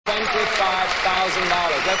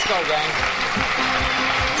$25,000. Let's go, gang.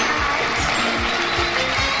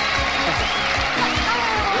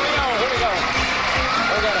 Here we go.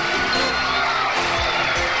 We'll get it.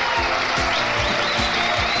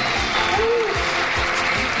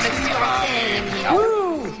 Let's do our thing.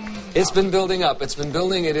 Woo! It's been building up. It's been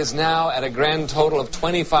building. It is now at a grand total of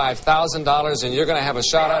 $25,000, and you're going to have a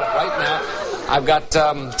shot at it right now. I've got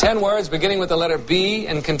 10 words beginning with the letter B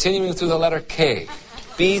and continuing through the letter K.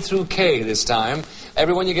 B through K this time.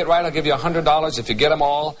 Every one you get right, I'll give you $100. If you get them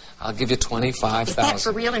all, I'll give you $25,000. Is that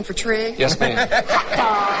for real and for true? Yes, ma'am.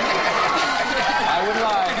 I wouldn't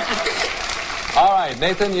lie. All right,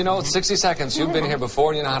 Nathan, you know, it's 60 seconds. You've been here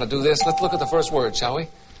before, and you know how to do this. Let's look at the first word, shall we?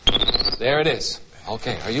 There it is.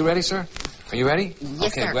 Okay, are you ready, sir? Are you ready?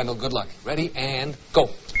 Yes, okay, sir. Gwendol, good luck. Ready, and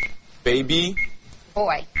go. Baby.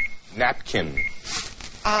 Boy. Napkin.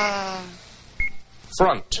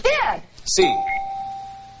 Front. Bed. C.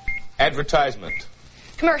 Advertisement.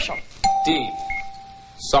 Commercial. D.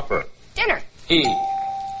 Supper. Dinner. E.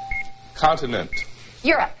 Continent.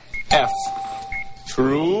 Europe. F.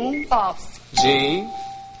 True. False. G.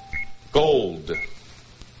 Gold.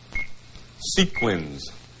 Sequins.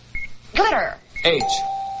 Glitter. H.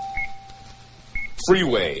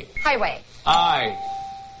 Freeway. Highway. I.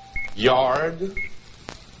 Yard.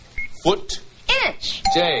 Foot. Inch.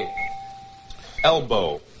 J.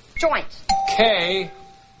 Elbow. Joint. K.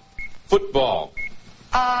 Football.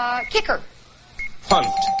 Kicker. Punt.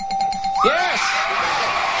 Yes!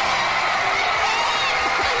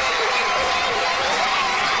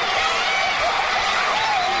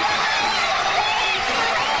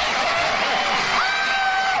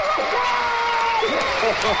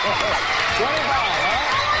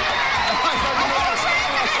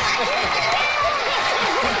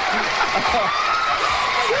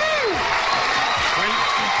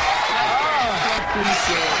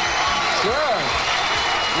 Sure.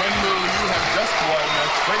 Gwendol, you have just won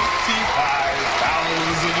 $25,000.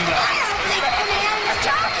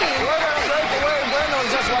 We're going to break away. Gwendol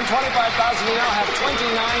just won $25,000. You now have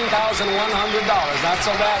 $29,100. Not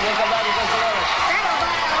so bad. Look at that. You just love it.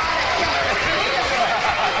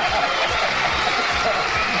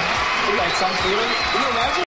 You got some feeling? Can you imagine?